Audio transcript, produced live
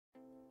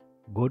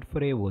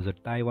Godfrey was a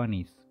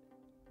Taiwanese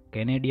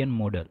Canadian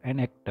model and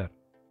actor,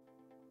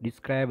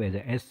 described as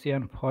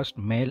Asia's first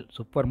male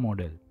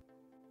supermodel.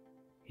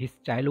 His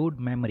childhood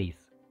memories.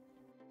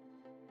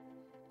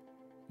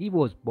 He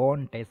was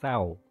born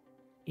Tesao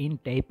in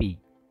Taipei.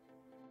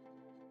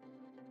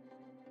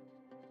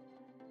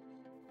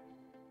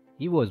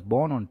 He was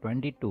born on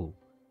 22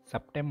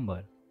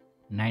 September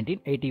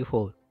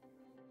 1984.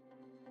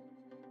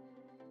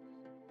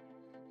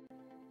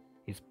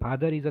 His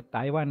father is a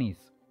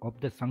Taiwanese of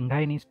the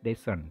Shanghainese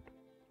descent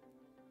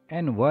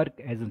and worked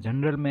as a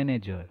general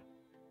manager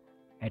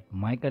at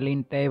Michael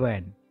in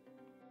Taiwan.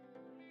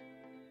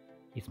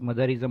 His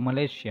mother is a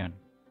Malaysian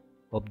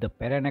of the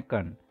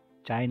Peranakan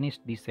Chinese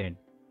descent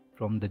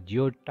from the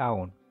Jio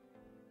town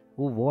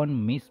who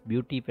won Miss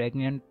Beauty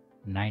Pregnant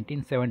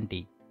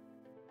 1970.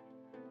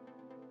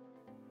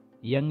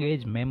 Young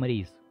age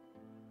memories.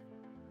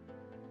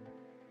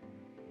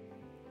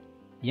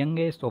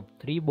 Youngest of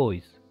three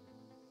boys,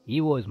 he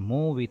was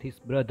moved with his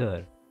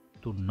brother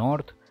to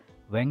North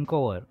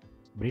Vancouver,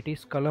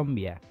 British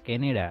Columbia,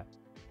 Canada.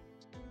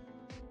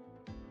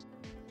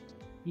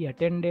 He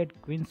attended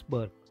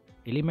Queensburg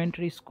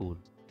Elementary School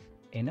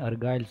and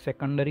Argyle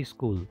Secondary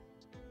School.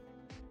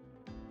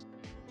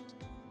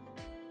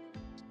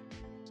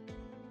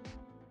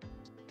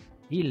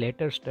 He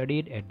later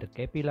studied at the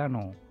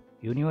Capilano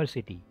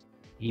University.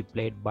 He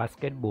played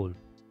basketball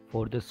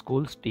for the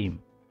school's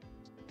team.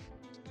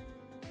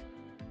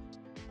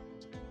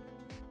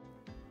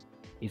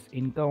 His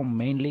income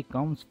mainly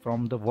comes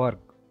from the work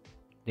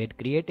that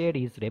created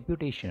his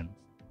reputation.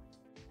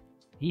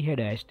 He had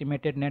an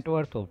estimated net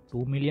worth of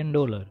 $2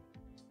 million.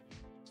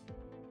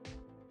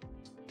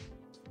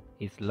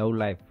 His love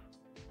life.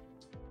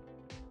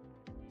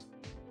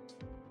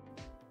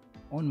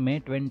 On May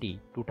 20,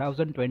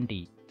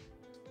 2020,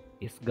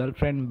 his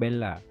girlfriend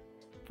Bella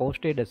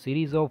posted a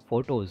series of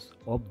photos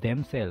of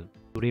themselves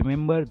to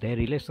remember their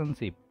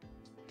relationship.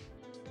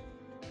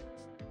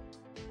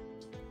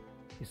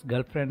 His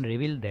girlfriend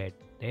revealed that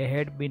they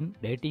had been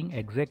dating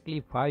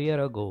exactly 5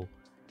 years ago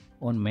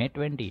on May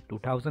 20,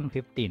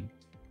 2015.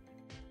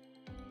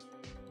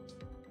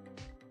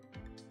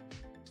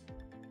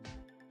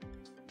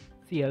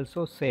 She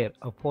also shared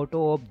a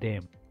photo of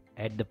them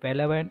at the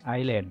Palawan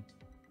Island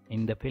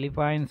in the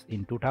Philippines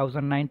in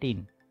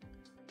 2019.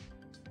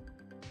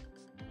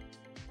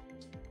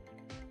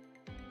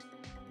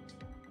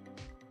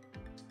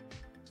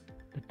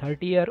 The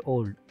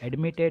 30-year-old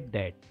admitted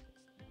that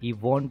he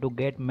wanted to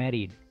get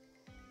married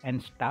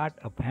and start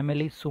a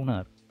family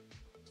sooner.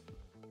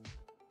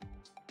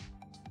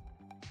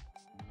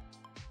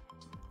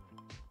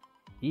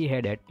 He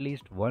had at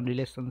least one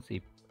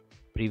relationship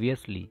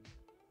previously.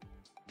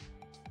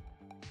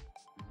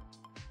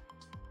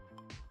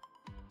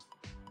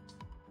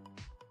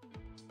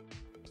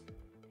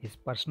 His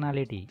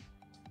personality.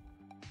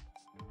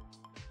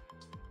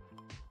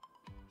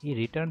 He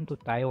returned to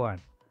Taiwan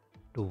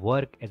to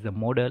work as a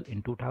model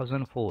in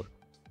 2004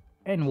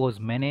 and was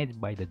managed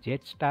by the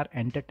Jetstar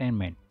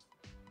Entertainment.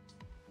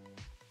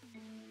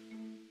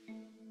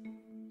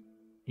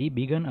 He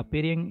began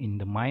appearing in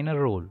the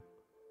minor role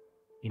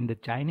in the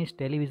Chinese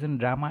television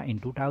drama in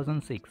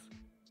 2006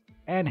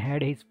 and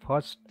had his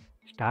first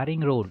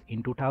starring role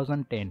in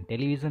 2010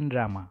 television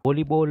drama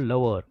Volleyball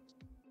Lover.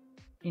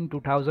 In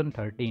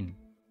 2013,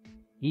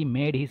 he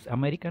made his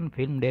American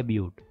film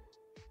debut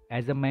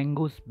as a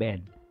mongoose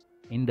band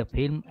in the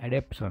film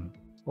adaptation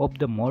of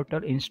the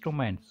Mortal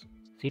Instruments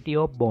City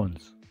of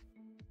Bones.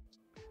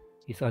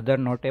 His other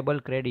notable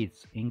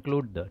credits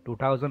include the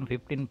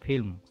 2015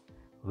 film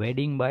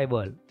Wedding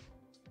Bible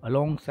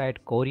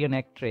alongside Korean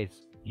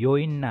actress Yoo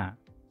In-na.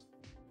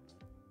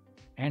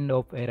 End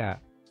of era.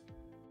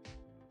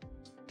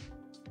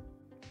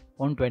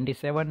 On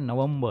 27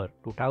 November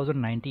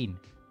 2019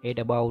 at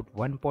about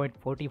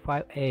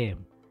 1:45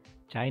 am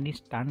Chinese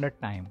Standard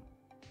Time,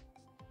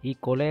 he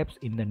collapsed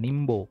in the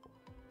Ningbo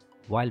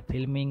while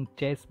filming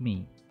Chase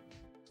Me.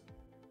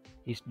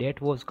 His death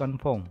was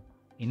confirmed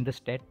in the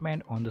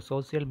statement on the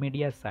social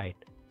media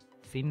site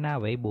Sina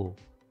Weibo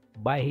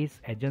by his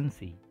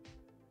agency,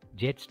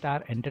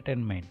 Jetstar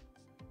Entertainment.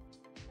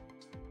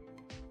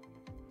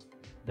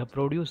 The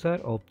producer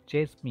of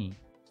Chase Me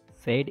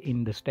said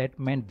in the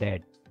statement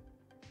that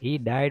he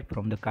died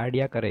from the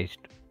cardiac arrest.